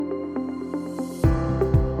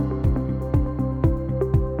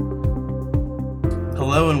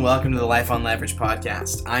Hello and welcome to the Life on Leverage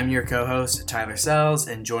podcast. I'm your co-host, Tyler Sells,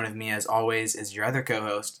 and joined with me as always is your other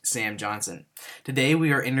co-host, Sam Johnson. Today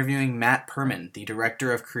we are interviewing Matt Perman, the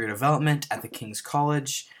Director of Career Development at the King's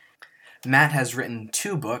College. Matt has written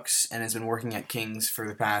 2 books and has been working at King's for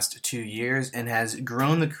the past 2 years and has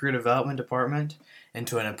grown the Career Development Department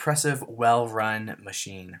into an impressive, well-run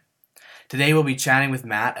machine. Today we'll be chatting with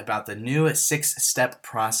Matt about the new 6-step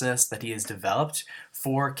process that he has developed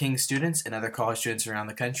for King's students and other college students around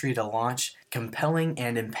the country to launch compelling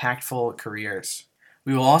and impactful careers.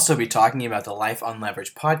 We will also be talking about the Life on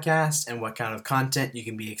Leverage podcast and what kind of content you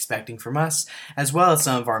can be expecting from us, as well as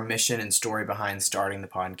some of our mission and story behind starting the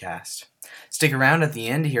podcast. Stick around at the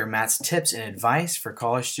end to hear Matt's tips and advice for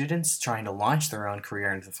college students trying to launch their own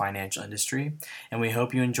career into the financial industry, and we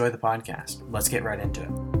hope you enjoy the podcast. Let's get right into it.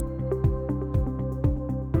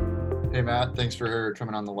 Hey, Matt. Thanks for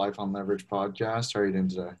coming on the Life on Leverage podcast. How are you doing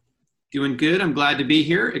today? Doing good. I'm glad to be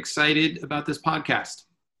here. Excited about this podcast.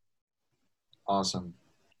 Awesome.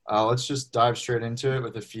 Let's just dive straight into it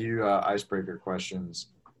with a few icebreaker questions.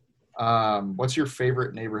 What's your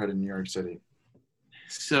favorite neighborhood in New York City?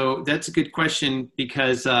 So that's a good question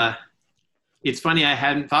because it's funny. I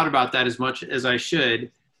hadn't thought about that as much as I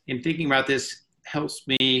should. And thinking about this helps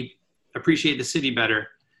me appreciate the city better.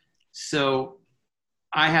 So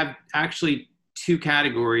I have actually 2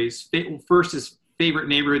 categories. First is favorite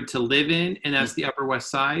neighborhood to live in, and that's the Upper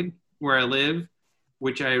West Side where I live,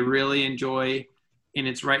 which I really enjoy, and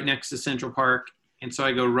it's right next to Central Park. And so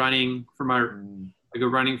I go running I go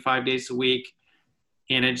running 5 days a week,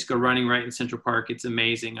 and I just go running right in Central Park. It's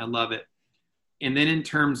amazing. I love it. And then in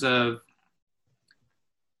terms of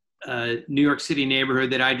New York City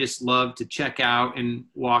neighborhood that I just love to check out and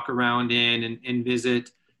walk around in and visit,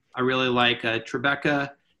 I really like Tribeca.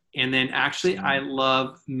 And then actually I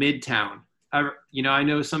love Midtown. I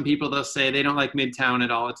know some people, they'll say they don't like Midtown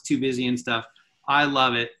at all. It's too busy and stuff. I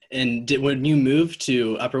love it. And when you moved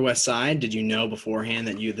to Upper West Side, did you know beforehand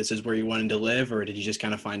that this is where you wanted to live, or did you just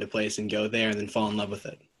kind of find a place and go there and then fall in love with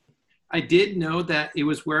it? I did know that it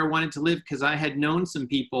was where I wanted to live because I had known some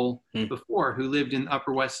people before who lived in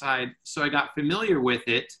Upper West Side. So I got familiar with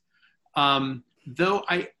it. Though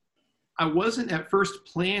I wasn't at first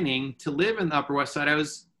planning to live in the Upper West Side. I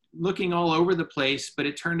was looking all over the place, but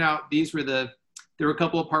it turned out there were a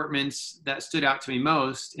couple apartments that stood out to me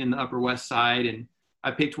most in the Upper West Side, and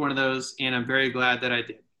I picked one of those, and I'm very glad that I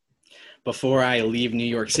did. Before I leave New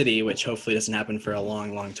York City, which hopefully doesn't happen for a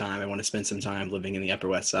long, long time, I want to spend some time living in the Upper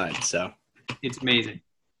West Side. So it's amazing.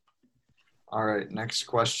 All right, next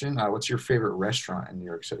question. What's your favorite restaurant in New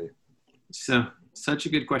York City? So such a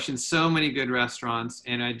good question. So many good restaurants,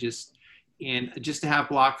 and just a half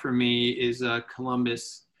block from me is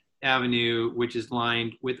Columbus Avenue, which is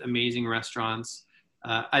lined with amazing restaurants.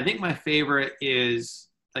 I think my favorite is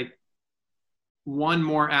like one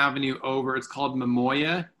more avenue over. It's called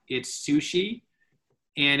Momoya. It's sushi,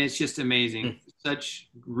 and it's just amazing. Such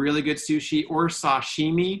really good sushi, or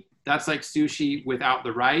sashimi. That's like sushi without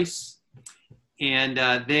the rice. And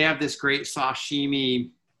they have this great sashimi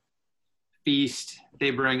feast they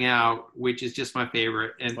bring out, which is just my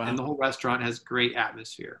favorite. And, wow. And the whole restaurant has great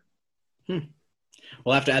atmosphere.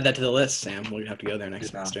 We'll have to add that to the list, Sam. We'll have to go there next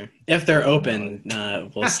semester. If they're open,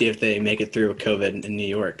 we'll see if they make it through COVID in New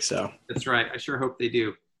York. So that's right. I sure hope they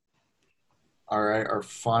do. All right, our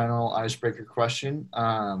final icebreaker question.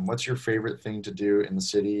 What's your favorite thing to do in the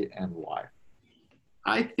city and why?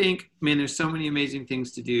 I think, man, there's so many amazing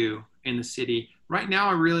things to do in the city. Right now,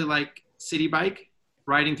 I really like city bike,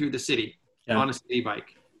 riding through the city on a city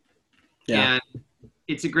bike. Yeah. And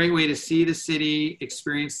it's a great way to see the city,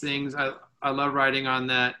 experience things. I love riding on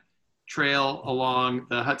that trail along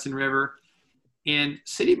the Hudson River. And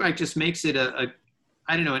city bike just makes it an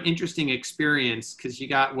interesting experience because you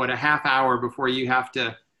got, a half hour before you have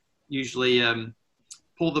to usually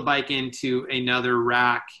pull the bike into another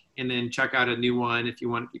rack and then check out a new one if you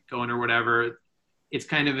want to keep going or whatever. It's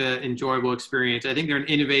kind of an enjoyable experience. I think they're an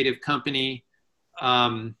innovative company.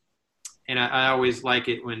 And I always like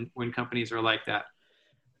it when companies are like that.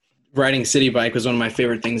 Riding city bike was one of my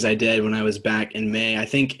favorite things I did when I was back in May. I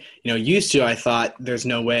think, I thought there's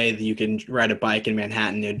no way that you can ride a bike in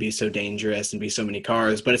Manhattan. It would be so dangerous and be so many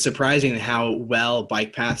cars, but it's surprising how well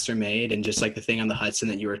bike paths are made. And just like the thing on the Hudson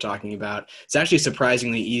that you were talking about, it's actually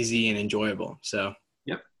surprisingly easy and enjoyable. So,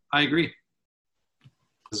 yep, I agree.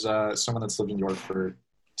 As someone that's lived in New York for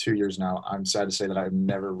 2 years now, I'm sad to say that I've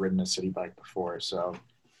never ridden a city bike before. So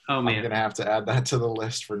I'm going to have to add that to the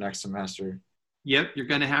list for next semester. Yep, you're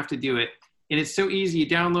going to have to do it. And it's so easy. You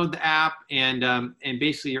download the app and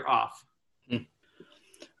basically you're off.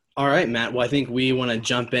 All right, Matt. Well, I think we want to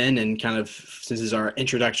jump in and kind of, since this is our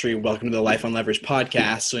introductory welcome to the Life on Leverage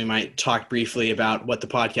podcast, so we might talk briefly about what the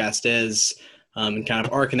podcast is and kind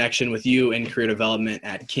of our connection with you in career development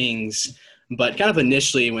at King's. But kind of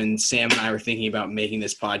initially, when Sam and I were thinking about making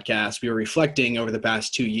this podcast, we were reflecting over the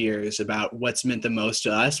past 2 years about what's meant the most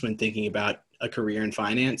to us when thinking about a career in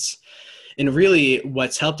finance. And really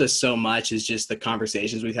what's helped us so much is just the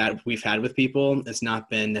conversations we've had with people. It's not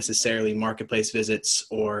been necessarily marketplace visits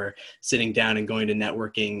or sitting down and going to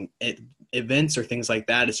networking events or things like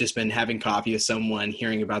that. It's just been having coffee with someone,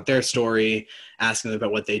 hearing about their story, asking them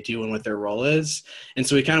about what they do and what their role is. And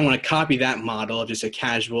so we kind of want to copy that model of just a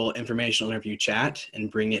casual informational interview chat and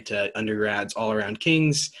bring it to undergrads all around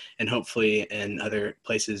King's and hopefully in other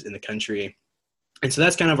places in the country. And so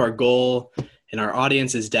that's kind of our goal. And our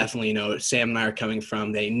audience is definitely, Sam and I are coming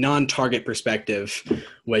from a non-target perspective,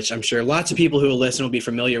 which I'm sure lots of people who will listen will be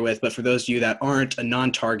familiar with. But for those of you that aren't, a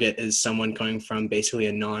non-target is someone coming from basically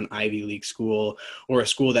a non-Ivy League school or a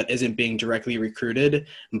school that isn't being directly recruited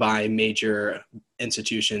by major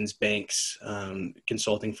institutions, banks,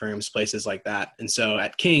 consulting firms, places like that. And so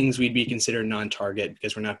at King's, we'd be considered non-target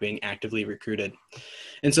because we're not being actively recruited.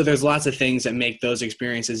 And so there's lots of things that make those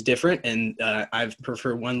experiences different. And I've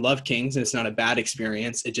love King's, and it's not a bad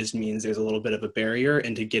experience. It just means there's a little bit of a barrier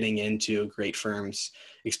into getting into great firms,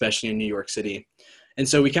 especially in New York City. And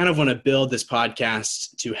so we kind of want to build this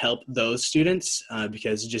podcast to help those students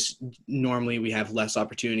because just normally we have less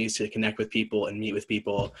opportunities to connect with people and meet with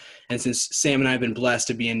people. And since Sam and I have been blessed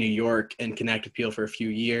to be in New York and connect with people for a few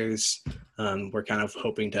years, we're kind of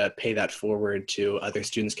hoping to pay that forward to other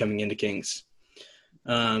students coming into King's.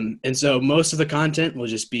 And so most of the content will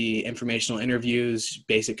just be informational interviews,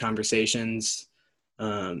 basic conversations.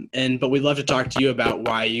 But we'd love to talk to you about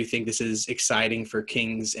why you think this is exciting for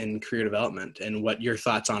King's and career development and what your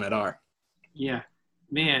thoughts on it are. Yeah,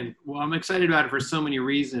 man. Well, I'm excited about it for so many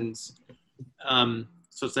reasons. So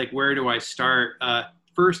it's like, where do I start?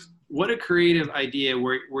 First, what a creative idea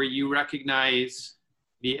where you recognize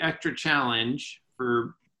the extra challenge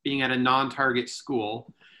for being at a non-target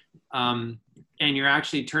school. And you're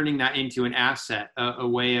actually turning that into an asset, a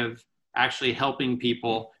way of actually helping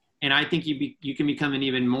people. And I think you can become an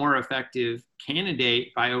even more effective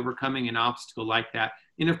candidate by overcoming an obstacle like that.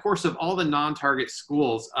 And of course, of all the non-target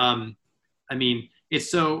schools, I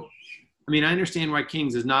understand why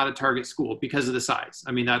King's is not a target school because of the size.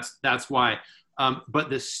 I mean, that's why. But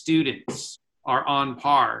the students are on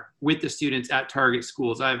par with the students at target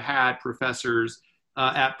schools. I've had professors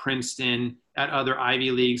at Princeton, at other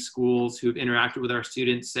Ivy League schools who've interacted with our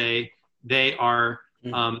students say they are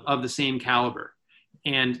of the same caliber.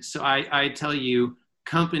 And so I tell you,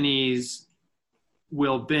 companies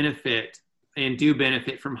will benefit and do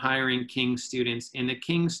benefit from hiring King students. And the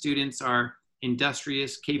King students are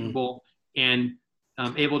industrious, capable, and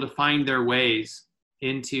able to find their ways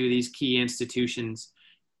into these key institutions.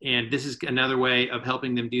 And this is another way of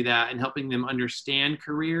helping them do that and helping them understand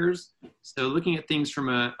careers. So looking at things from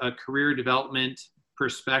a career development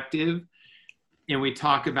perspective, and we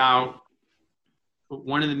talk about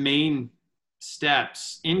one of the main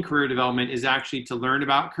steps in career development is actually to learn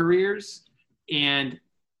about careers. And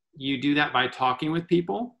you do that by talking with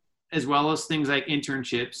people, as well as things like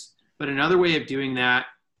internships. But another way of doing that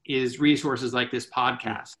is resources like this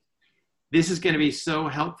podcast. This is going to be so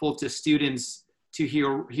helpful to students to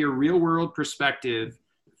hear real world perspective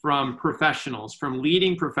from professionals, from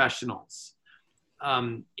leading professionals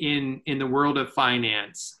in the world of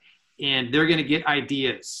finance. And they're going to get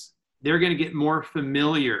ideas. They're going to get more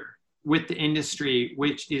familiar with the industry,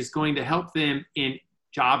 which is going to help them in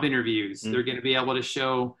job interviews. They're going to be able to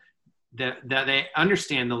show that they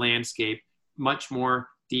understand the landscape much more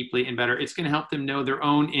deeply and better. It's going to help them know their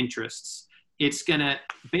own interests. It's going to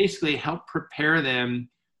basically help prepare them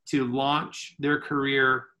to launch their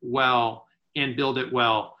career well and build it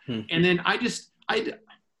well. And then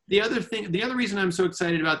the other reason I'm so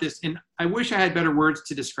excited about this, and I wish I had better words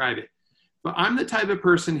to describe it, but I'm the type of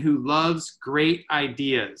person who loves great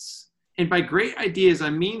ideas. And by great ideas, I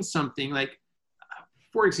mean something like,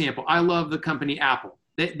 for example, I love the company Apple.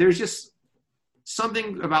 There's just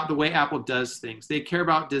something about the way Apple does things. They care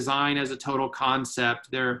about design as a total concept.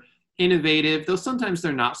 They're innovative, though sometimes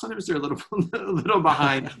they're not. Sometimes they're a little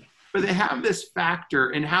behind, but they have this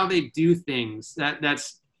factor in how they do things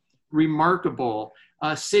that's remarkable.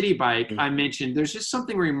 City Bike, I mentioned, there's just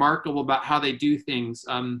something remarkable about how they do things.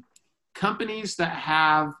 Companies that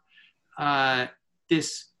have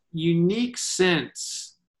this unique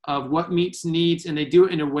sense of what meets needs, and they do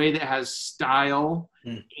it in a way that has style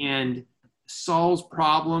and solves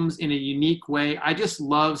problems in a unique way. I just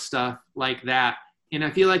love stuff like that. And I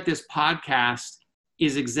feel like this podcast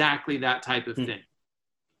is exactly that type of thing.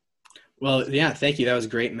 Well, yeah, thank you. That was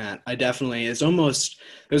great, Matt. There's almost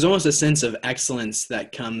a sense of excellence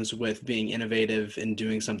that comes with being innovative and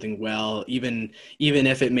doing something well, even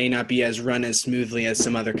if it may not be run as smoothly as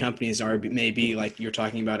some other companies are, maybe like you're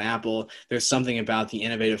talking about Apple. There's something about the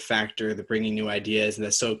innovative factor, the bringing new ideas, and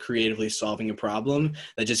that's so creatively solving a problem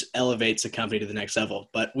that just elevates a company to the next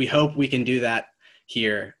level. But we hope we can do that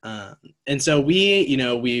here. And so we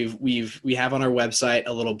have on our website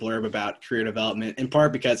a little blurb about career development, in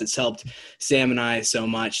part because it's helped Sam and I so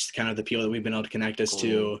much, kind of the people that we've been able to connect us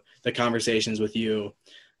to, the conversations with you.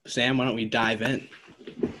 Sam, why don't we dive in?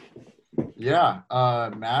 Yeah.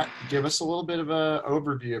 Matt, give us a little bit of an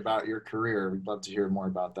overview about your career. We'd love to hear more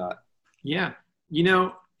about that. Yeah.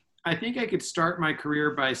 I think I could start my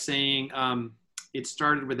career by saying it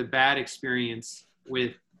started with a bad experience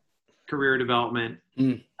with career development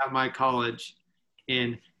at my college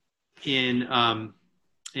in Iowa.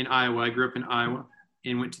 I grew up in Iowa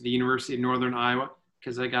and went to the University of Northern Iowa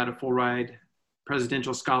because I got a full ride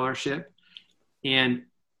presidential scholarship. And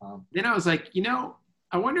then I was like,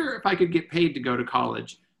 I wonder if I could get paid to go to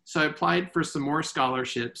college. So I applied for some more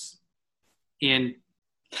scholarships and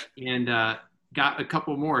got a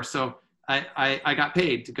couple more. So I got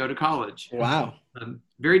paid to go to college. Wow.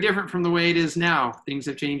 Very different from the way it is now. Things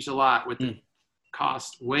have changed a lot with the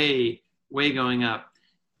cost way going up.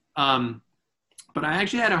 But I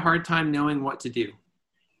actually had a hard time knowing what to do.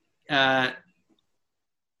 I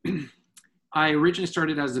originally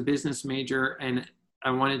started as a business major, and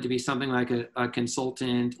I wanted to be something like a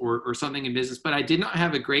consultant or something in business, but I did not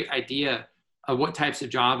have a great idea of what types of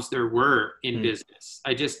jobs there were in business.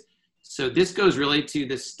 So this goes really to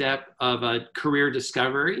the step of a career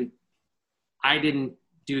discovery. I didn't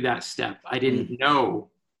do that step. I didn't know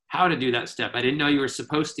how to do that step. I didn't know you were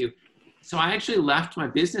supposed to. So I actually left my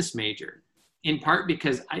business major, in part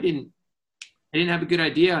because I didn't have a good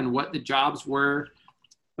idea on what the jobs were,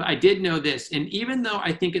 but I did know this. And even though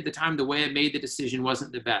I think at the time the way I made the decision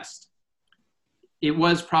wasn't the best, it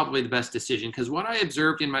was probably the best decision, because what I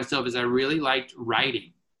observed in myself is I really liked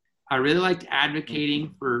writing. I really liked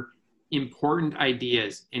advocating for important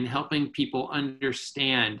ideas and helping people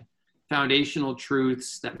understand foundational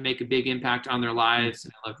truths that make a big impact on their lives.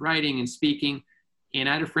 And I loved writing and speaking. And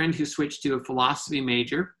I had a friend who switched to a philosophy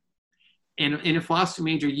major. And in a philosophy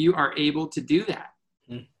major, you are able to do that.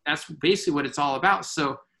 That's basically what it's all about.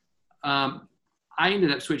 So I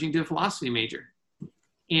ended up switching to a philosophy major.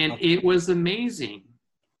 And it was amazing.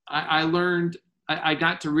 I learned, I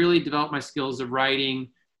got to really develop my skills of writing,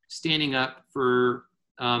 standing up for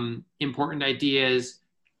important ideas,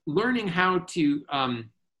 learning how to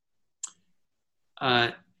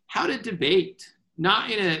debate,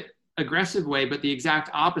 not in an aggressive way, but the exact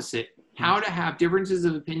opposite. How to have differences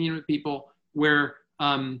of opinion with people where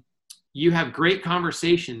you have great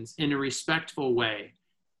conversations in a respectful way,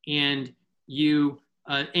 and you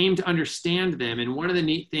aim to understand them. And one of the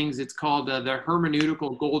neat things, it's called the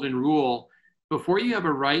hermeneutical golden rule. Before you have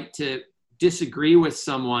a right to disagree with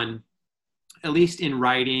someone, at least in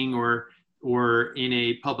writing or in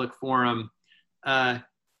a public forum,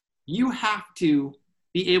 you have to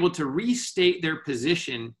be able to restate their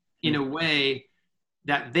position in a way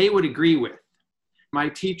that they would agree with. My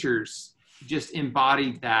teachers just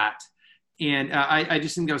embodied that. And I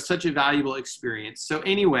just think that was such a valuable experience. So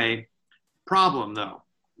anyway, problem though,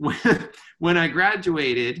 when I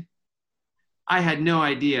graduated, I had no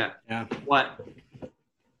idea what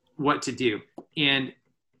to do. And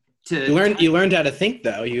you learned how to think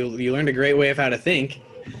though. You learned a great way of how to think.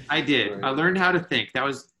 I did. Right. I learned how to think. That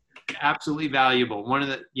was absolutely valuable. One of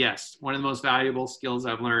the most valuable skills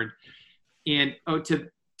I've learned. And to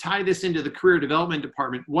tie this into the career development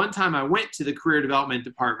department, one time I went to the career development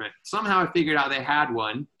department. Somehow I figured out they had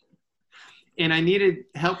one, and I needed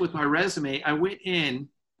help with my resume. I went in,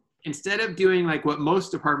 instead of doing like what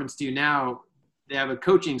most departments do now, they have a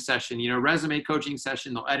coaching session, resume coaching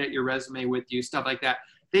session. They'll edit your resume with you, stuff like that.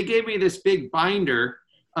 They gave me this big binder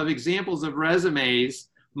of examples of resumes.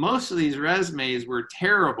 Most of these resumes were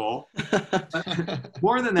terrible.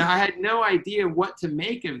 More than that, I had no idea what to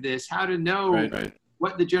make of this, how to know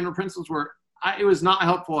what the general principles were. It was not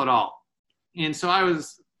helpful at all. And so I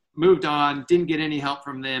was moved on, didn't get any help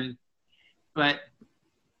from them. But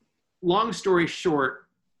long story short,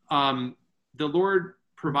 the Lord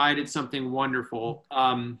provided something wonderful.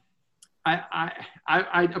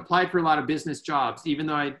 I applied for a lot of business jobs. Even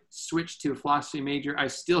though I switched to a philosophy major, I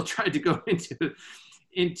still tried to go into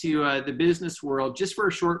the business world just for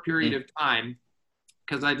a short period of time,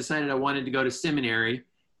 because I decided I wanted to go to seminary.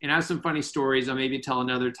 And I have some funny stories I'll maybe tell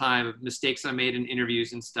another time of mistakes I made in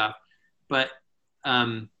interviews and stuff. But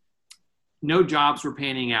no jobs were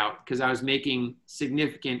panning out because I was making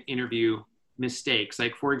significant interview mistakes.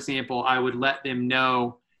 Like, for example, I would let them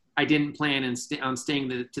know I didn't plan on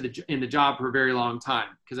staying in the job for a very long time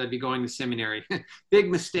because I'd be going to seminary. Big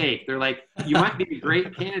mistake. They're like, you might be a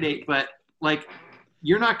great candidate, but like,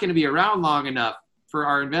 you're not going to be around long enough for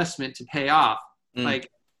our investment to pay off. Like,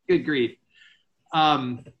 good grief.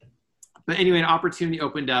 But anyway, an opportunity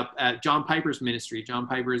opened up at John Piper's ministry. John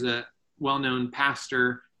Piper is a well-known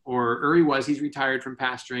pastor, or he was. He's retired from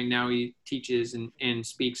pastoring. Now he teaches and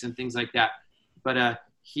speaks and things like that. But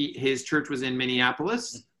his church was in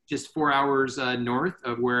Minneapolis, just 4 hours north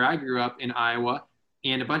of where I grew up in Iowa.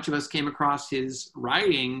 And a bunch of us came across his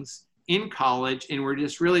writings in college and were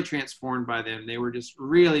just really transformed by them. They were just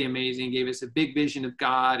really amazing, gave us a big vision of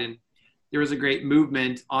God. And there was a great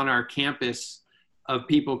movement on our campus of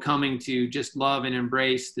people coming to just love and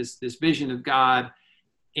embrace this vision of God.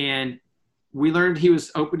 And we learned he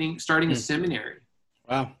was starting a seminary.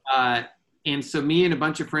 Wow. And so me and a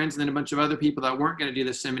bunch of friends and then a bunch of other people that weren't going to do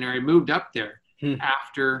the seminary moved up there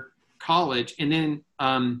after college. And then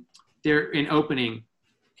there an opening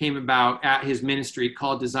came about at his ministry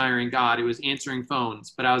called Desiring God. It was answering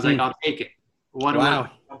phones, but I was like, I'll take it. Want to work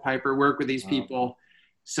with Piper, work with these people.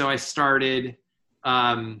 So I started,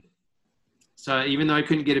 so even though I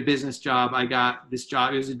couldn't get a business job, I got this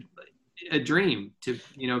job. It was a dream to,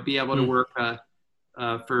 be able to work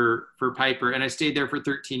for Piper. And I stayed there for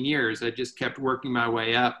 13 years. I just kept working my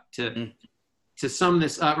way up to sum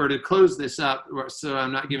this up or to close this up. So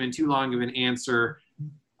I'm not giving too long of an answer.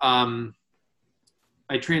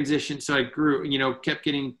 I transitioned. So I grew, kept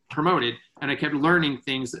getting promoted and I kept learning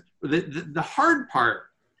things. The hard part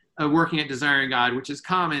of working at Desiring God, which is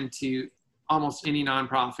common to almost any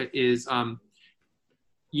nonprofit, is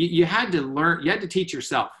you had to learn, you had to teach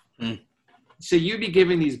yourself. So you'd be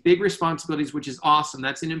given these big responsibilities, which is awesome.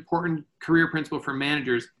 That's an important career principle for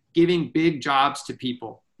managers, giving big jobs to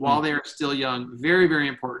people while they are still young. Very, very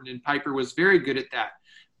important. And Piper was very good at that.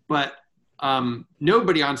 But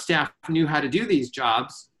nobody on staff knew how to do these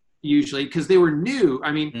jobs usually because they were new.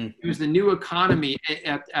 I mean, it was the new economy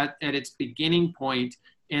at its beginning point,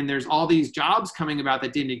 and there's all these jobs coming about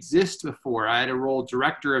that didn't exist before. I had a role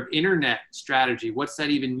director of internet strategy. What's that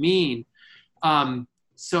even mean?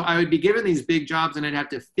 So I would be given these big jobs and I'd have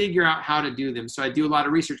to figure out how to do them. So I do a lot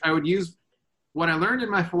of research. I would use what I learned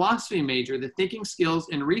in my philosophy major, the thinking skills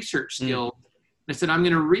and research skills. I said, I'm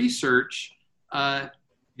going to research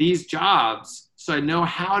these jobs so I know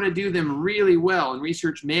how to do them really well in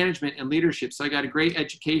research management and leadership. So I got a great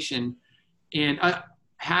education and I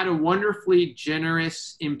had a wonderfully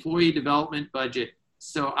generous employee development budget.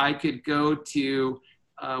 So I could go to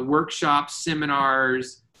workshops,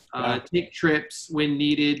 seminars, take trips when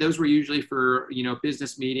needed. Those were usually for,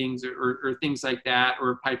 business meetings or things like that,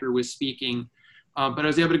 or Piper was speaking. But I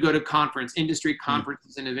was able to go to industry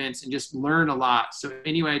conferences and events and just learn a lot. So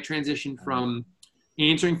anyway, I transitioned from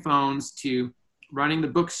answering phones to running the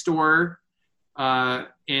bookstore,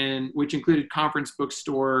 and which included conference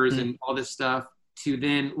bookstores and all this stuff, to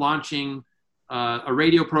then launching a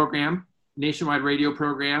radio program, nationwide radio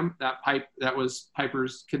program that was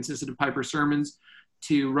consisted of Piper sermons,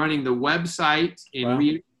 to running the website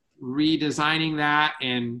and redesigning that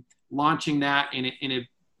and launching that in a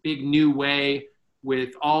big new way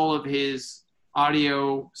with all of his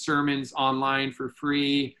audio sermons online for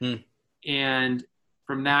free. And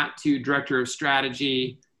from that to director of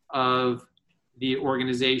strategy of the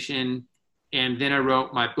organization. And then I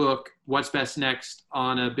wrote my book, What's Best Next,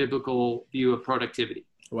 on a biblical view of productivity.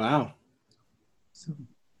 Wow. So,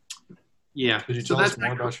 yeah. Could you tell us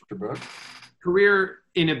more about your book? Career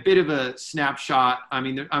in a bit of a snapshot. I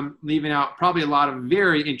mean, I'm leaving out probably a lot of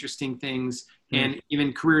very interesting things and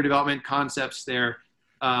even career development concepts there.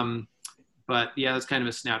 But yeah, that's kind of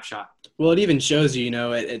a snapshot. Well, it even shows you,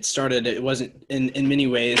 it wasn't in many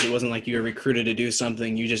ways, it wasn't like you were recruited to do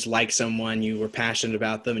something. You just liked someone, you were passionate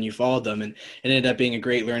about them and you followed them, and it ended up being a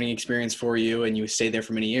great learning experience for you and you stayed there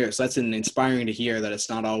for many years. So that's inspiring to hear that it's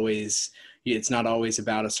not always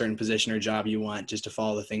about a certain position or job you want, just to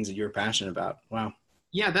follow the things that you're passionate about. Wow.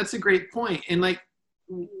 Yeah, that's a great point. And like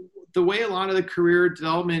the way a lot of the career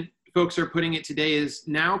development folks are putting it today is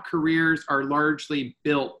now careers are largely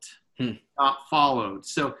built, not followed.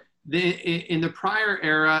 So in the prior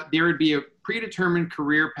era, there would be a predetermined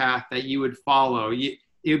career path that you would follow. It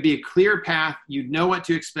would be a clear path. You'd know what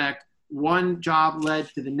to expect. One job led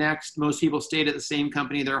to the next. Most people stayed at the same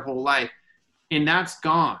company their whole life. And that's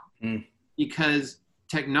gone because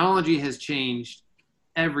technology has changed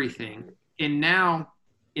everything. And now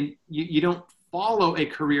you don't follow a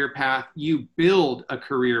career path, you build a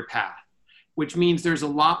career path, which means there's a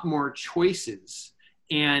lot more choices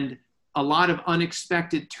and a lot of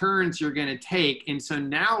unexpected turns you're going to take. And so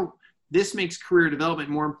now this makes career development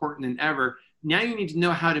more important than ever. Now you need to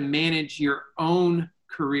know how to manage your own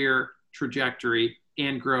career trajectory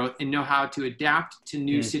and growth, and know how to adapt to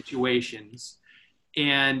new situations,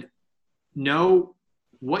 and know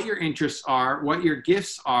what your interests are, what your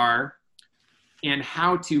gifts are, and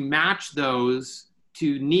how to match those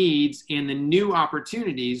to needs and the new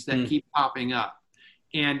opportunities that keep popping up.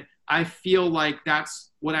 And I feel like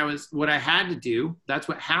that's what I had to do. That's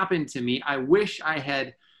what happened to me. I wish I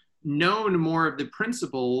had known more of the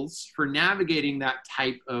principles for navigating that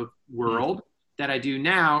type of world that I do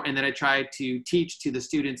now, and that I try to teach to the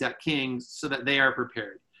students at King's so that they are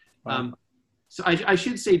prepared. Wow. So I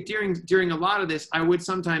should say during a lot of this, I would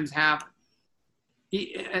sometimes have,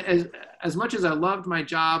 as much as I loved my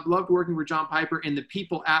job, loved working for John Piper and the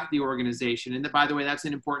people at the organization. And by the way, that's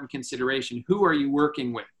an important consideration. Who are you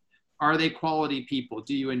working with? Are they quality people?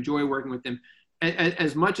 Do you enjoy working with them?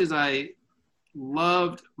 As much as I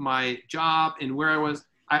loved my job and where I was,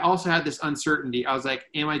 I also had this uncertainty. I was like,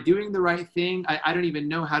 am I doing the right thing? I don't even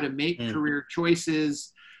know how to make career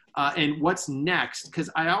choices and what's next. Because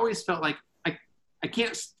I always felt like I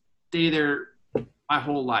can't stay there my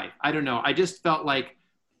whole life. I don't know. I just felt like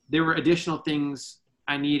there were additional things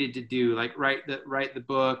I needed to do, like write the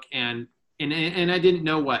book and I didn't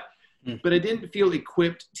know what, but I didn't feel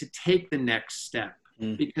equipped to take the next step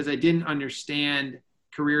because I didn't understand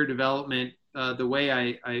career development the way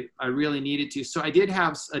I really needed to. So I did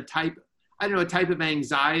have a type of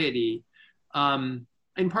anxiety. And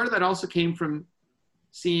part of that also came from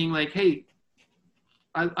seeing like, hey,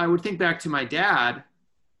 I would think back to my dad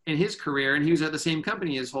and his career, and he was at the same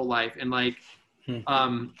company his whole life. And like,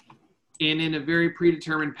 and in a very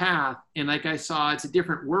predetermined path. And like I saw, it's a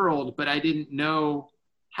different world, but I didn't know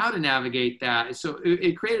how to navigate that. So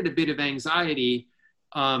it created a bit of anxiety,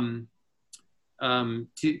 to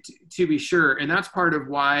be sure. And that's part of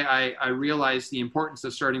why I realized the importance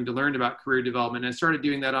of starting to learn about career development. I started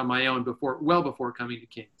doing that on my own well before coming to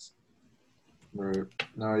King's. Right.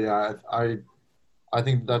 No, yeah, I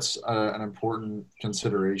think that's an important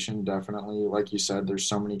consideration, definitely. Like you said, there's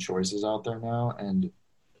so many choices out there now. And,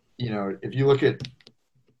 you know, if you look at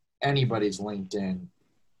anybody's LinkedIn,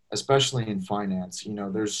 especially in finance, you know,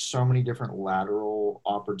 there's so many different lateral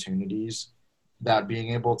opportunities that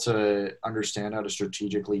being able to understand how to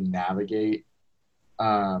strategically navigate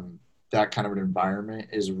that kind of an environment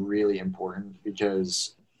is really important,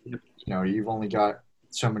 because, you know, you've only got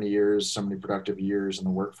so many years, so many productive years in the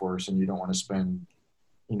workforce, and you don't want to spend,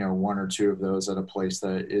 you know, one or two of those at a place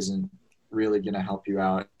that isn't really going to help you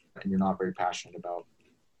out and you're not very passionate about.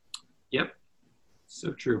 Yep.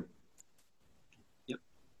 So true. Yep.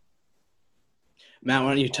 Matt, why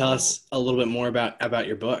don't you tell us a little bit more about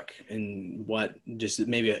your book and what, just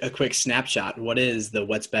maybe a quick snapshot. What is the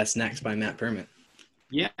What's Best Next by Matt Perman?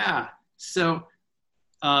 Yeah. So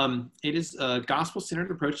it is a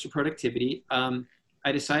gospel-centered approach to productivity.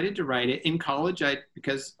 I decided to write it in college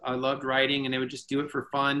because I loved writing, and I would just do it for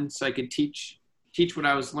fun so I could teach what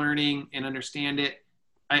I was learning and understand it.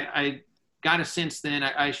 I got a sense then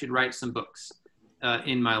I should write some books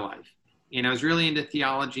in my life. And I was really into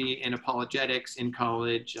theology and apologetics in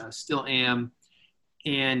college, still am.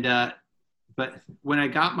 And but when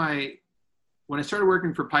I started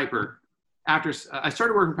working for Piper, I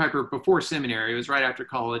started working for Piper before seminary. It was right after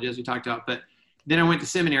college, as we talked about. But then I went to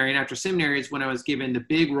seminary, and after seminary is when I was given the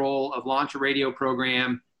big role of launch a radio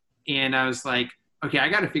program. And I was like, okay, I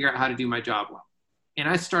got to figure out how to do my job well. And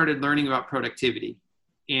I started learning about productivity.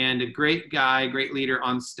 And a great leader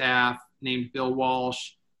on staff named Bill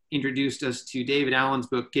Walsh introduced us to David Allen's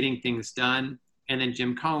book, Getting Things Done, and then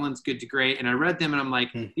Jim Collins' Good to Great. And I read them, and I'm like,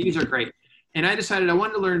 these are great. And I decided I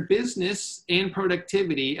wanted to learn business and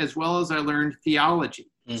productivity as well as I learned theology.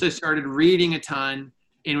 So I started reading a ton.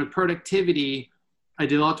 And with productivity, I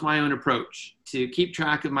developed my own approach to keep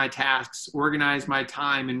track of my tasks, organize my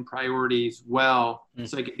time and priorities well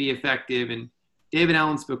so I could be effective. And David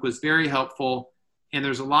Allen's book was very helpful. And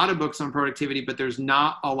there's a lot of books on productivity, but there's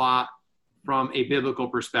not a lot from a biblical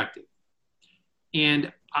perspective.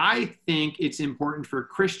 And I think it's important for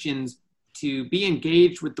Christians to be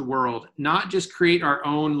engaged with the world, not just create our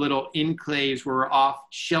own little enclaves where we're off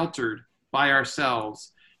sheltered by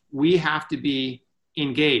ourselves. We have to be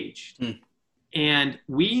engaged. And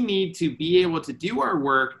we need to be able to do our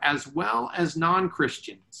work as well as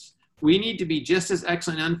non-Christians. We need to be just as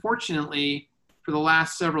excellent. Unfortunately, for the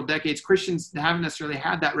last several decades, Christians haven't necessarily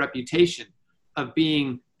had that reputation of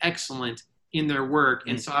being excellent in their work.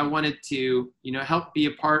 And so I wanted to, help be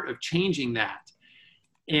a part of changing that.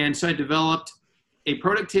 And so I developed a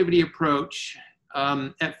productivity approach.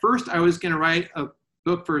 At first, I was going to write a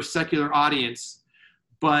book for a secular audience,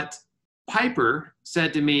 but Piper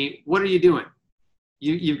said to me, "What are you doing?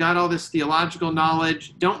 You've got all this theological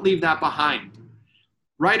knowledge. Don't leave that behind.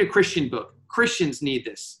 Write a Christian book. Christians need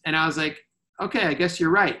this." And I was like, okay, I guess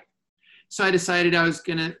you're right. So I decided I was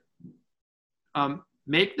going to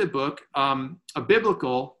make the book a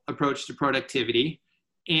biblical approach to productivity.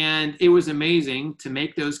 And it was amazing to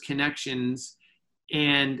make those connections.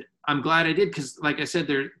 And I'm glad I did, because like I said,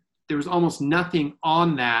 there was almost nothing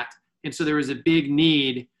on that. And so there was a big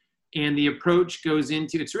need. And the approach goes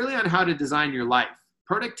into, it's really on how to design your life.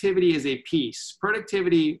 Productivity is a piece.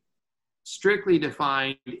 Productivity, strictly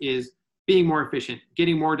defined, is being more efficient,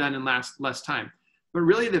 getting more done in less time. But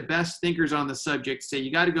really the best thinkers on the subject say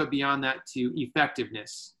you got to go beyond that to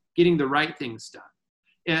effectiveness, getting the right things done.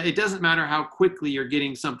 It doesn't matter how quickly you're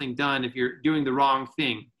getting something done if you're doing the wrong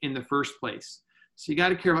thing in the first place. So you got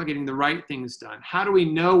to care about getting the right things done. How do we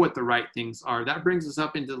know what the right things are? That brings us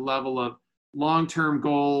up into the level of long-term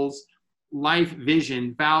goals, life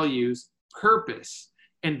vision, values, purpose.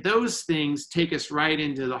 And those things take us right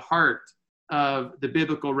into the heart of the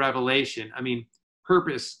biblical revelation. I mean,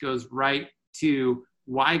 purpose goes right to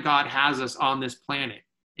why God has us on this planet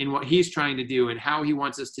and what he's trying to do and how he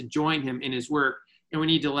wants us to join him in his work. And we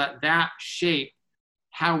need to let that shape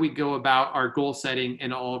how we go about our goal setting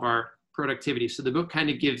and all of our productivity. So the book kind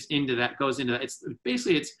of goes into that.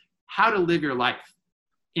 It's how to live your life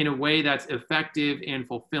in a way that's effective and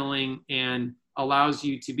fulfilling and allows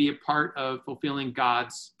you to be a part of fulfilling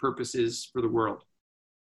God's purposes for the world.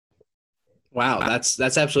 Wow,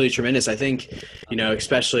 that's absolutely tremendous. I think,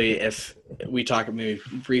 especially if we maybe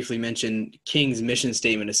briefly mention King's mission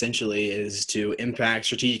statement essentially is to impact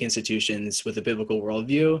strategic institutions with a biblical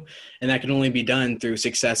worldview. And that can only be done through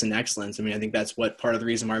success and excellence. I mean, I think that's what part of the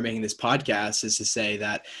reason why we're making this podcast is to say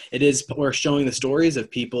that we're showing the stories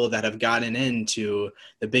of people that have gotten into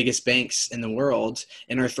the biggest banks in the world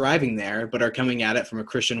and are thriving there, but are coming at it from a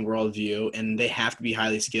Christian worldview, and they have to be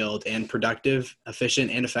highly skilled and productive,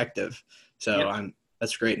 efficient, and effective. So yep.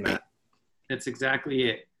 That's great, Matt. That's exactly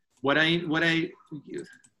it.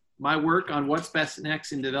 My work on what's best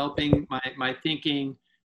next in developing my thinking,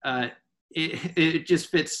 it just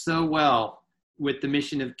fits so well with the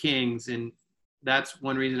mission of King's. And that's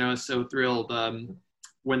one reason I was so thrilled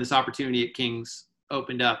when this opportunity at King's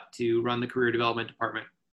opened up to run the career development department.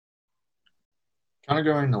 Kind of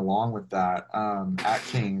going along with that, at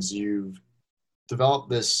King's, you've developed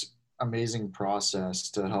this amazing process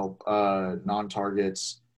to help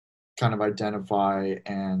non-targets kind of identify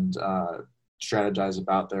and strategize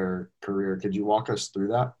about their career. Could you walk us through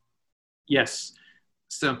that? Yes.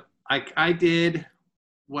 So I did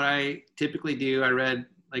what I typically do. I read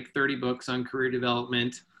like 30 books on career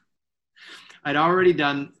development. I'd already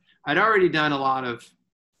done a lot of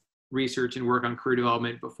research and work on career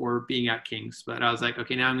development before being at King's, but I was like,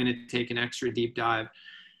 okay, now I'm going to take an extra deep dive.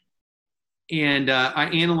 And I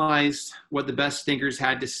analyzed what the best thinkers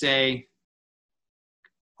had to say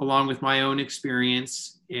along with my own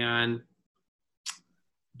experience and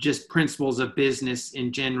just principles of business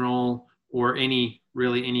in general, or any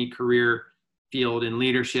career field in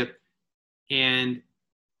leadership, and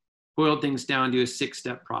boiled things down to a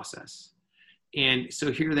 6-step process. And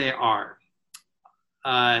so here they are.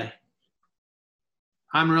 I'm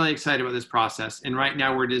really excited about this process. And right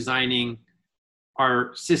now we're designing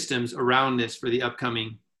our systems around this for the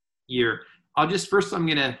upcoming year. I wonder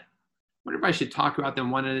if I should talk about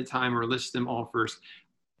them one at a time or list them all first.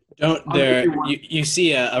 You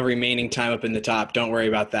see a remaining time up in the top. Don't worry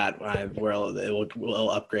about that.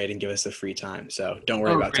 We'll upgrade and give us the free time. So don't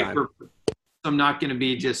worry about time. I'm not going to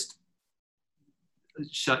be just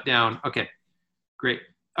shut down. Okay, great.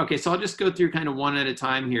 Okay, so I'll just go through kind of one at a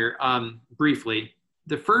time here briefly.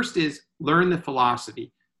 The first is learn the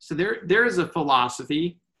philosophy. So there is a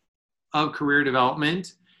philosophy of career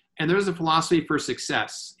development, and there's a philosophy for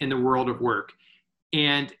success in the world of work.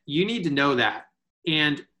 And you need to know that.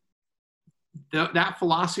 And that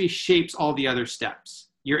philosophy shapes all the other steps.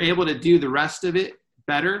 You're able to do the rest of it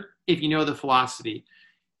better if you know the philosophy.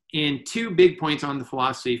 And 2 big points on the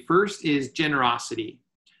philosophy. First is generosity.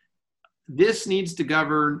 This needs to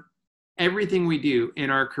govern everything we do in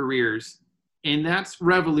our careers. And that's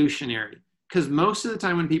revolutionary. Because most of the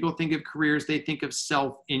time when people think of careers, they think of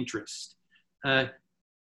self-interest,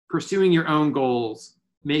 pursuing your own goals,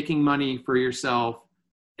 making money for yourself,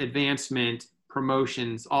 advancement,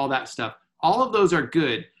 promotions, all that stuff. All of those are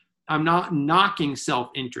good. I'm not knocking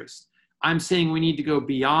self-interest. I'm saying we need to go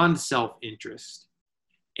beyond self-interest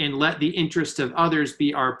and let the interest of others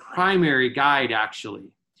be our primary guide,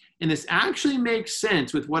 actually. And this actually makes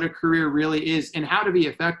sense with what a career really is and how to be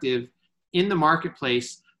effective in the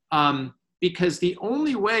marketplace, because the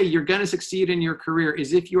only way you're going to succeed in your career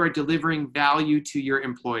is if you are delivering value to your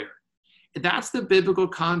employer. That's the biblical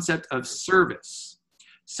concept of service.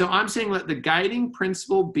 So I'm saying let the guiding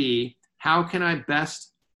principle be, how can I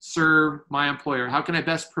best serve my employer? How can I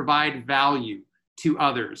best provide value to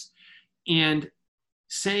others? And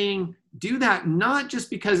saying, do that not just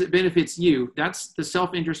because it benefits you. That's the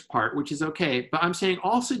self-interest part, which is okay. But I'm saying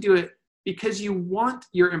also do it because you want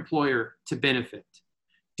your employer to benefit.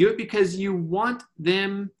 Do it because you want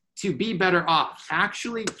them to be better off.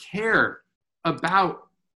 Actually care about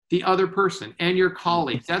the other person and your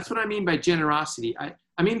colleagues. That's what I mean by generosity.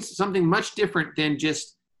 I mean something much different than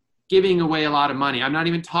just giving away a lot of money. I'm not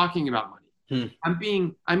even talking about money.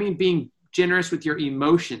 I mean being generous with your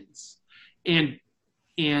emotions and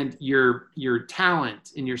your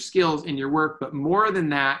talent and your skills and your work, but more than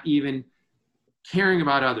that, even caring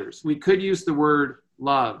about others. We could use the word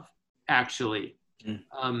love, actually.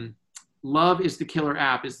 Love is the Killer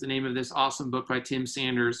App is the name of this awesome book by Tim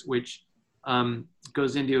Sanders, which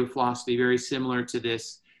goes into a philosophy very similar to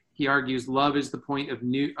this. He argues love is the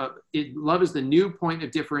love is the new point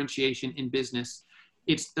of differentiation in business.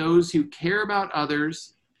 It's those who care about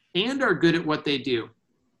others and are good at what they do.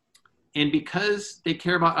 And because they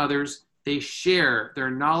care about others, they share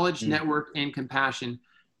their knowledge, network, and compassion.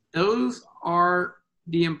 Those are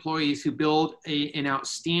the employees who build an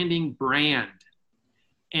outstanding brand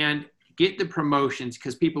and get the promotions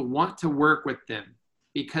because people want to work with them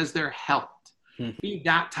because they're helped. Be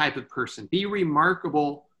that type of person. Be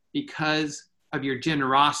remarkable because of your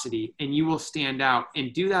generosity, and you will stand out.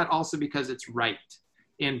 And do that also because it's right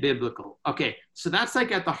and biblical. Okay, so that's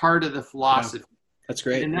like at the heart of the philosophy. Wow. That's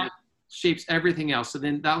great. And that shapes everything else. So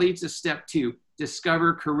then that leads to step 2,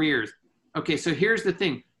 discover careers. Okay, so here's the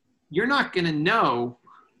thing. You're not going to know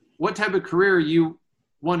what type of career you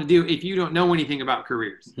want to do if you don't know anything about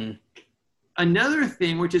careers. Another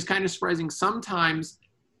thing, which is kind of surprising, sometimes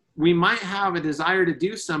we might have a desire to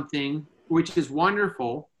do something, which is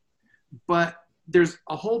wonderful, but there's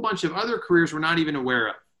a whole bunch of other careers we're not even aware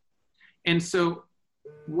of. And so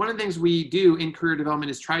one of the things we do in career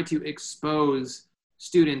development is try to expose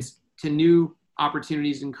students to new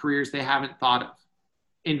opportunities and careers they haven't thought of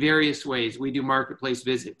in various ways. We do marketplace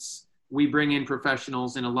visits. We bring in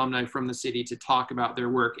professionals and alumni from the city to talk about their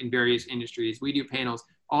work in various industries. We do panels,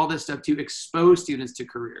 all this stuff to expose students to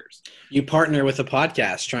careers. You partner with a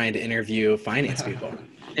podcast trying to interview finance people.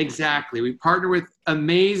 Exactly. We partner with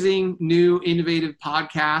amazing new innovative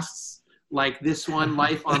podcasts like this one,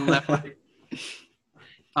 Life on Leverage.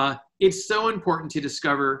 It's so important to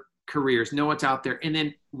discover careers, know what's out there. And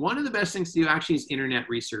then one of the best things to do actually is internet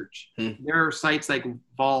research. There are sites like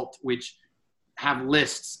Vault, which have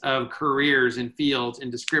lists of careers and fields and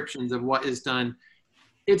descriptions of what is done.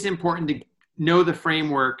 It's important to know the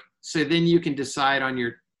framework so then you can decide on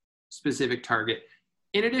your specific target.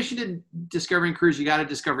 In addition to discovering careers, you got to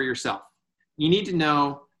discover yourself. You need to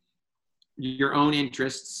know your own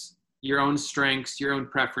interests, your own strengths, your own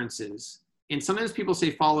preferences. And sometimes people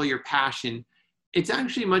say, follow your passion. It's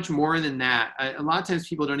actually much more than that. A lot of times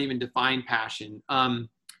people don't even define passion.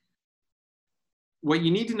 What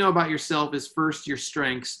you need to know about yourself is first your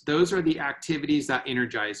strengths. Those are the activities that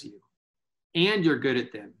energize you. And you're good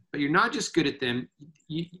at them. But you're not just good at them.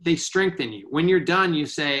 They strengthen you. When you're done, you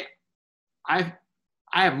say, I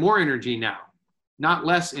have more energy now, not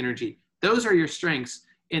less energy. Those are your strengths.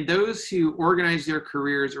 And those who organize their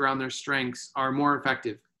careers around their strengths are more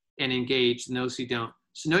effective and engaged than those who don't.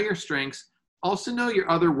 So know your strengths. Also know your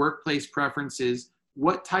other workplace preferences.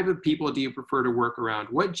 What type of people do you prefer to work around?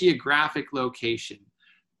 What geographic location?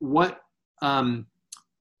 What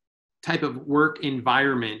type of work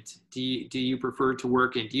environment do you prefer to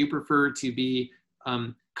work in? Do you prefer to be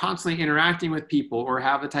constantly interacting with people or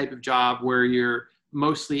have a type of job where you're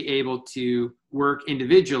mostly able to work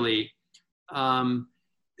individually?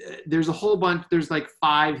 There's a whole bunch, there's like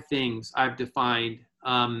 5 things I've defined,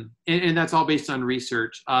 and that's all based on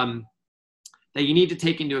research, that you need to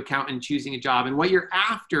take into account in choosing a job. And what you're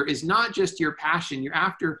after is not just your passion, you're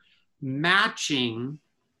after matching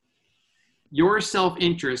your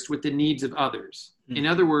self-interest with the needs of others. In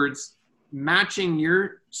other words, matching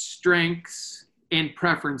your strengths and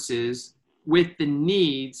preferences with the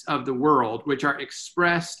needs of the world, which are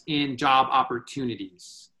expressed in job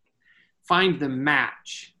opportunities. Find the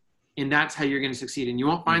match, and that's how you're going to succeed. And you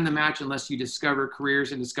won't find the match unless you discover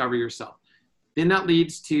careers and discover yourself. Then that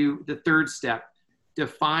leads to the third step.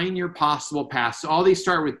 define your possible paths. So all these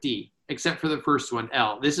start with D, except for the first one,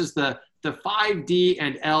 L. This is the 5D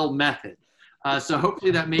and L method. So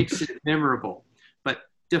hopefully that makes it memorable. But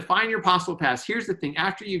define your possible paths. Here's the thing.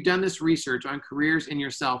 After you've done this research on careers and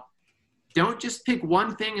yourself, don't just pick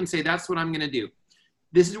one thing and say, that's what I'm going to do.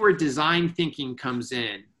 This is where design thinking comes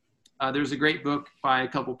in. There's a great book by a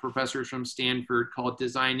couple professors from Stanford called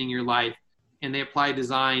Designing Your Life, and they apply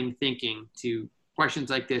design thinking to questions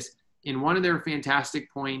like this. And one of their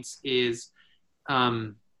fantastic points is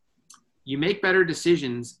you make better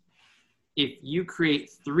decisions if you create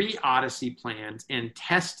 3 Odyssey plans and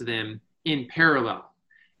test them in parallel.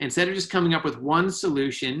 Instead of just coming up with one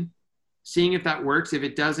solution, seeing if that works. If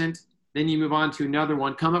it doesn't, then you move on to another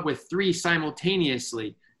one. Come up with 3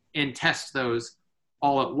 simultaneously and test those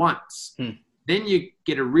all at once. Then you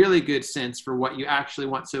get a really good sense for what you actually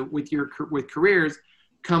want. So with careers,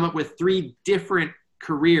 come up with 3 different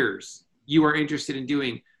careers you are interested in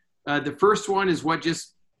doing. The first one is what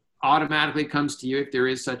just automatically comes to you, if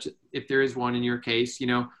there is one in your case,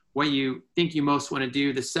 what you think you most want to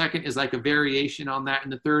do. The second is like a variation on that.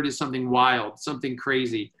 And the third is something wild, something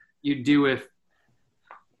crazy you'd do if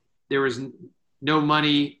there was no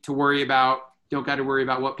money to worry about, don't got to worry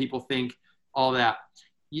about what people think, all that.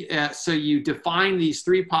 So you define these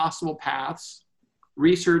 3 possible paths,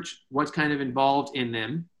 research what's kind of involved in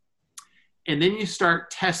them, and then you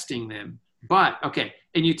start testing them.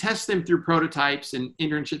 And you test them through prototypes and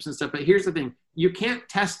internships and stuff. But here's the thing, you can't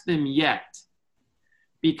test them yet,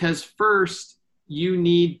 because first you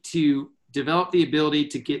need to develop the ability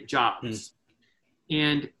to get jobs.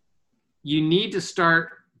 And you need to start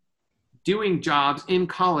doing jobs in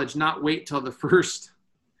college, not wait till the first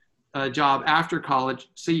job after college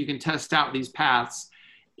so you can test out these paths.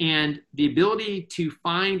 And the ability to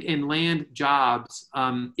find and land jobs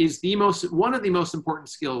is one of the most important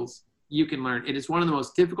skills you can learn. It is one of the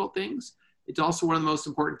most difficult things. It's also one of the most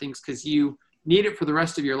important things because you need it for the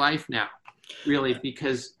rest of your life now, really,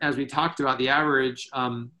 because as we talked about, the average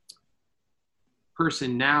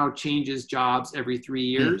person now changes jobs every 3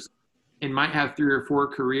 years and might have 3 or 4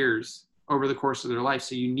 careers over the course of their life.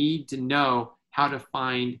 So you need to know how to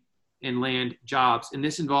find and land jobs. And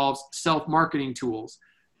this involves self-marketing tools.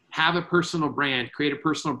 Have a personal brand, create a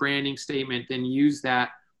personal branding statement, then use that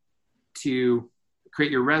to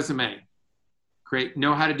create your resume,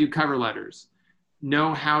 know how to do cover letters,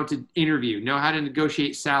 know how to interview, know how to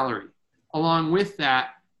negotiate salary. Along with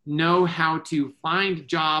that, know how to find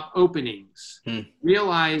job openings.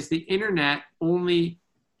 Realize the internet only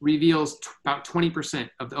reveals about 20%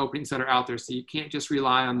 of the openings that are out there, so you can't just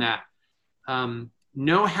rely on that.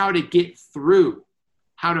 Know how to get through,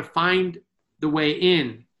 how to find the way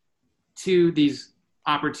in to these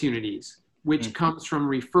opportunities, which comes from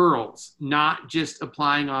referrals, not just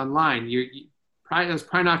applying online. That's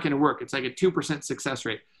probably not going to work. It's like a 2% success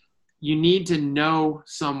rate. You need to know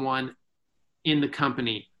someone in the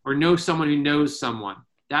company or know someone who knows someone.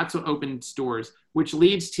 That's what opens doors, which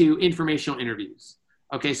leads to informational interviews.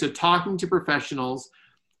 Okay, so talking to professionals,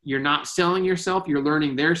 you're not selling yourself, you're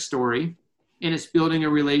learning their story, and it's building a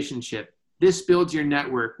relationship. This builds your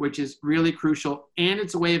network, which is really crucial, and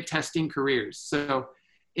it's a way of testing careers. So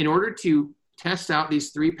in order to test out these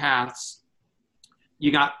 3 paths,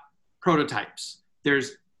 you got prototypes.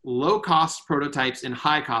 There's low-cost prototypes and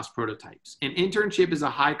high-cost prototypes. An internship is a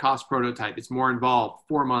high-cost prototype. It's more involved,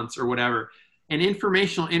 4 months or whatever. An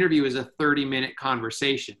informational interview is a 30-minute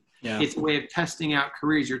conversation. Yeah. It's a way of testing out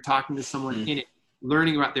careers. You're talking to someone in it,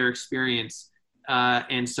 learning about their experience,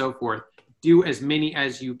 and so forth. Do as many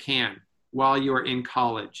as you can while you're in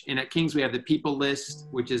college. And at King's, we have the people list,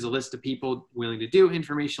 which is a list of people willing to do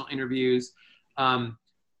informational interviews.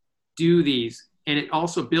 Do these. And it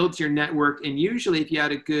also builds your network. And usually if you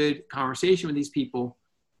had a good conversation with these people,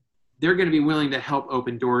 they're going to be willing to help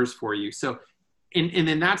open doors for you. So, and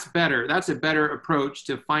then that's better. That's a better approach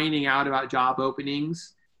to finding out about job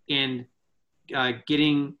openings and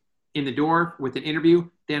getting in the door with an interview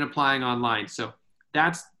than applying online. So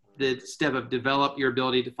that's the step of develop your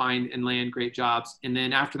ability to find and land great jobs. And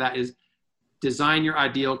then after that is design your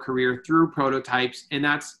ideal career through prototypes. And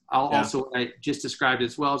that's also what I just described,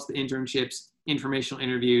 as well as the internships, informational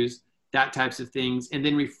interviews, that types of things. And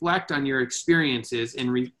then reflect on your experiences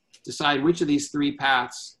and decide which of these 3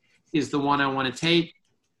 paths is the one I want to take,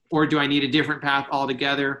 or do I need a different path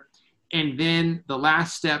altogether? And then the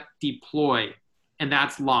last step, deploy, and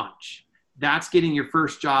that's launch. That's getting your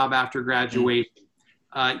first job after graduation.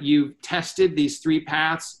 You've tested these 3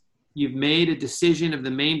 paths. You've made a decision of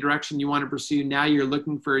the main direction you want to pursue. Now you're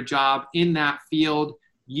looking for a job in that field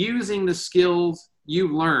using the skills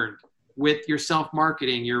you've learned with your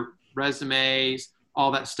self-marketing, your resumes,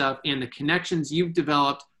 all that stuff, and the connections you've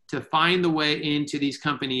developed to find the way into these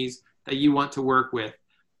companies that you want to work with.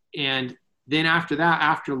 And then after that,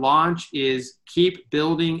 after launch, is keep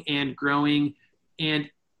building and growing and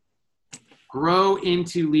grow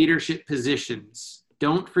into leadership positions.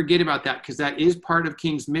 Don't forget about that, because that is part of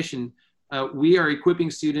King's mission. We are equipping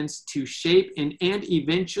students to shape and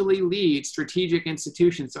eventually lead strategic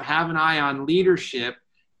institutions. So have an eye on leadership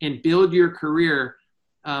and build your career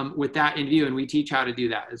with that in view. And we teach how to do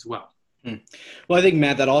that as well. Well, I think,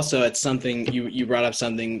 Matt, that also it's something you brought up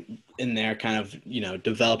something in there, kind of,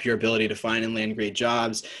 develop your ability to find and land great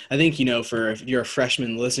jobs. I think, if you're a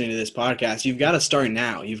freshman listening to this podcast, you've got to start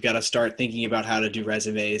now. You've got to start thinking about how to do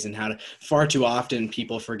resumes and far too often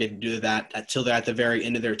people forget to do that until they're at the very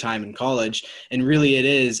end of their time in college. And really it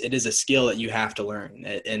is a skill that you have to learn.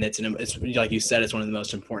 And it's like you said, it's one of the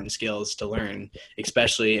most important skills to learn,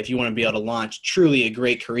 especially if you want to be able to launch truly a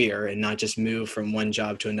great career and not just move from one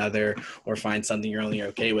job to another or find something you're only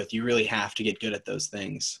okay with. You really have to get good at those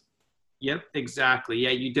things. Yep, exactly.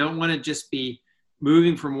 Yeah, you don't want to just be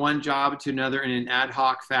moving from one job to another in an ad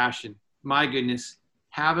hoc fashion. My goodness,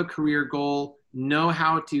 have a career goal, know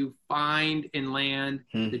how to find and land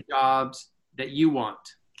the jobs that you want.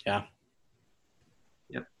 Yeah.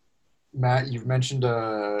 Yep. Matt, you've mentioned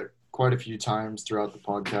quite a few times throughout the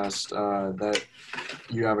podcast that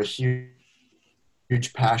you have a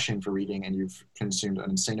huge passion for reading, and you've consumed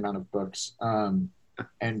an insane amount of books.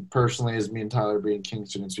 And personally, as me and Tyler being King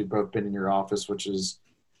students, we've both been in your office, which is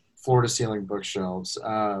floor-to-ceiling bookshelves.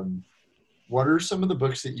 What are some of the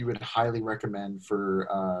books that you would highly recommend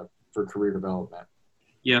for career development?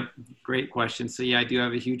 Yep, great question. So yeah, I do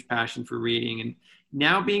have a huge passion for reading, and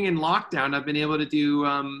now being in lockdown, I've been able to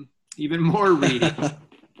do even more reading.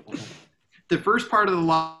 The first part of the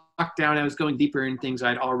lockdown, I was going deeper in things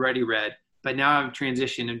I'd already read, but now I've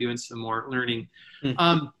transitioned and doing some more learning.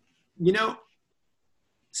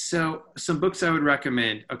 So some books I would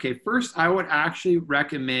recommend. Okay, first I would actually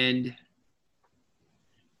recommend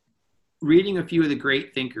reading a few of the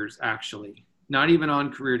great thinkers, actually, not even on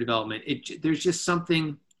career development. There's just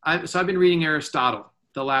something, so I've been reading Aristotle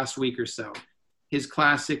the last week or so, his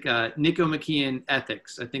classic Nicomachean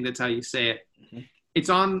Ethics. I think that's how you say it. Mm-hmm. It's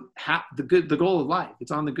on the goal of life.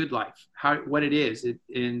 It's on the good life, what it is,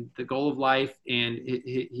 in the goal of life, and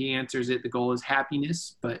he answers it. The goal is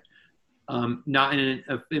happiness, but not in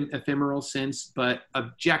an ephemeral sense, but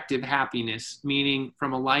objective happiness, meaning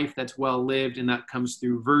from a life that's well lived, and that comes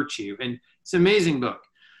through virtue. And it's an amazing book.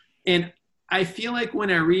 And I feel like when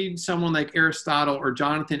I read someone like Aristotle or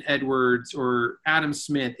Jonathan Edwards or Adam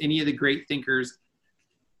Smith, any of the great thinkers,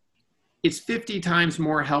 it's 50 times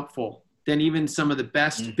more helpful than even some of the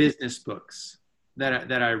best business books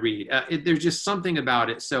that I read. There's just something about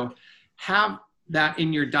it. So have that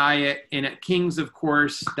in your diet. And at King's, of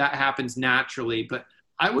course, that happens naturally. But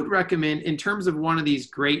I would recommend, in terms of one of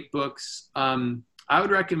these great books, I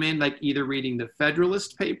would recommend like either reading the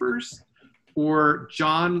Federalist Papers or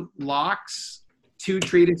John Locke's 2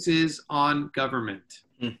 treatises on government,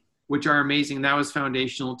 which are amazing. That was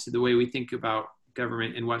foundational to the way we think about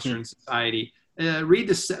government in Western society.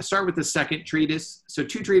 Start with the second treatise. So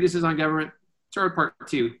 2 treatises on government. Start with part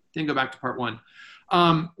 2, then go back to part 1.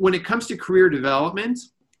 When it comes to career development,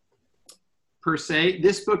 per se,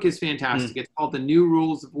 this book is fantastic. It's called The New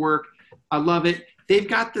Rules of Work. I love it. They've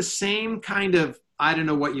got the same kind of, I don't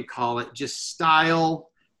know what you call it, just style,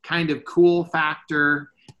 kind of cool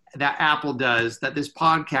factor that Apple does, that this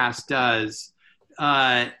podcast does.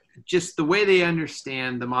 Just the way they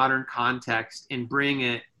understand the modern context and bring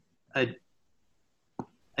it a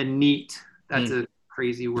neat, that's a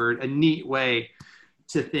crazy word, a neat way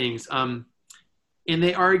to things. And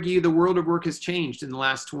they argue the world of work has changed in the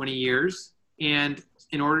last 20 years. And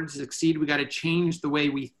in order to succeed, we got to change the way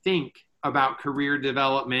we think about career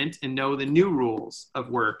development and know the new rules of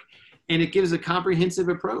work. And it gives a comprehensive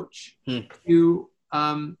approach to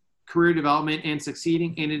career development and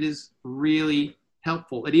succeeding. And it is really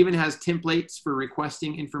helpful. It even has templates for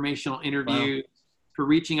requesting informational interviews, for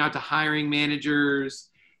reaching out to hiring managers.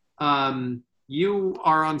 You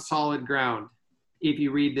are on solid ground if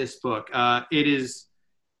you read this book. It is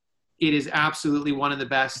absolutely one of the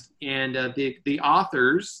best. And the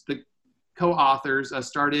authors, the co-authors,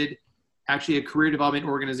 started actually a career development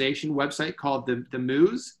organization website called the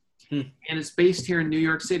Moose, and it's based here in New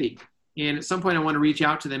York City. And at some point, I want to reach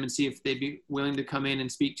out to them and see if they'd be willing to come in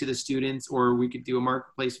and speak to the students, or we could do a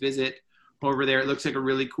marketplace visit over there. It looks like a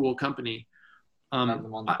really cool company. Have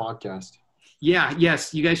them on the podcast. Yeah,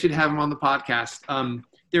 yes, you guys should have them on the podcast.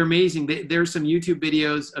 They're amazing. There's some YouTube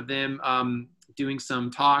videos of them doing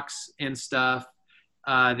some talks and stuff.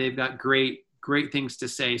 They've got great great things to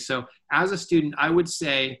say. So as a student, I would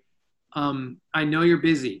say, I know you're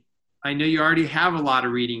busy. I know you already have a lot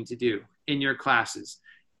of reading to do in your classes,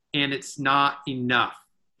 and it's not enough.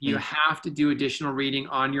 You have to do additional reading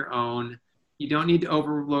on your own. You don't need to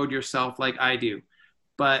overload yourself like I do.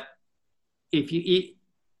 But if you eat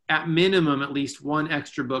at minimum at least one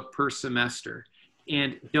extra book per semester,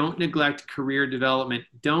 and don't neglect career development.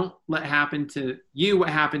 Don't let happen to you what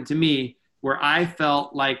happened to me, where I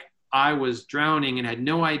felt like I was drowning and had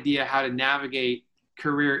no idea how to navigate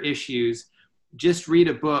career issues. Just read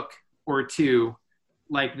a book or two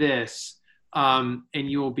like this, and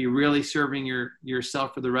you will be really serving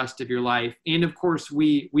yourself for the rest of your life. And of course,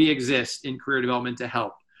 we exist in career development to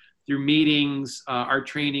help through meetings, our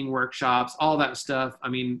training workshops, all that stuff. I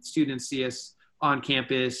mean, students see us on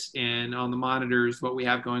campus and on the monitors, what we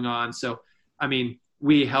have going on. So, I mean,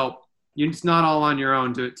 we help. It's not all on your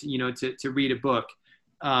own to read a book.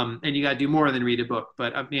 And you got to do more than read a book.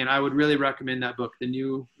 But man, I would really recommend that book, The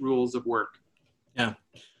New Rules of Work. Yeah.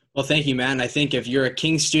 Well, thank you, Matt. And I think if you're a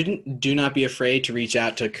King student, do not be afraid to reach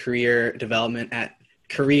out to career development at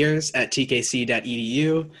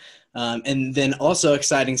careers@tkc.edu. And then also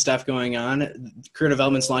exciting stuff going on. Career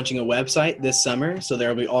Development's launching a website this summer. So there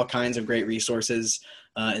will be all kinds of great resources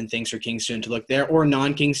and things for King students to look there, or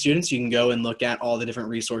non-King students. You can go and look at all the different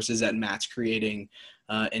resources that Matt's creating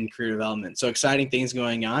in career development. So exciting things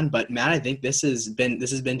going on. But Matt, I think this has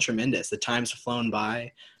been tremendous. The time's flown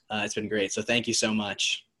by. It's been great. So thank you so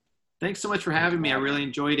much. Thanks so much for having me. I really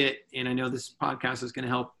enjoyed it. And I know this podcast is going to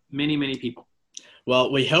help many, many people.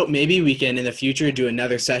 Well, we hope maybe we can in the future do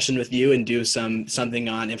another session with you and do something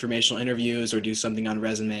on informational interviews or do something on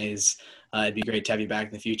resumes. It'd be great to have you back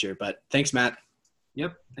in the future. But thanks, Matt.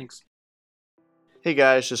 Yep, thanks. Hey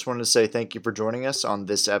guys, just wanted to say thank you for joining us on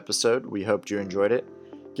this episode. We hoped you enjoyed it.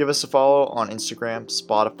 Give us a follow on Instagram,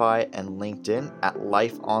 Spotify, and LinkedIn at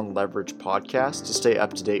Life on Leverage Podcast to stay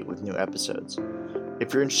up to date with new episodes.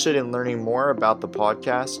 If you're interested in learning more about the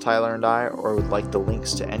podcast, Tyler and I, or would like the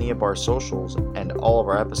links to any of our socials and all of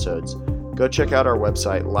our episodes, go check out our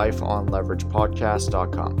website,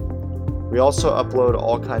 lifeonleveragepodcast.com. We also upload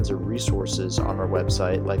all kinds of resources on our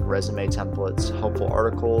website, like resume templates, helpful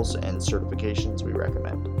articles, and certifications we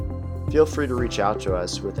recommend. Feel free to reach out to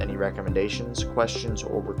us with any recommendations, questions,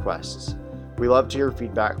 or requests. We love to hear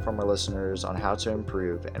feedback from our listeners on how to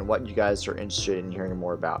improve and what you guys are interested in hearing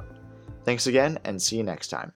more about. Thanks again, and see you next time.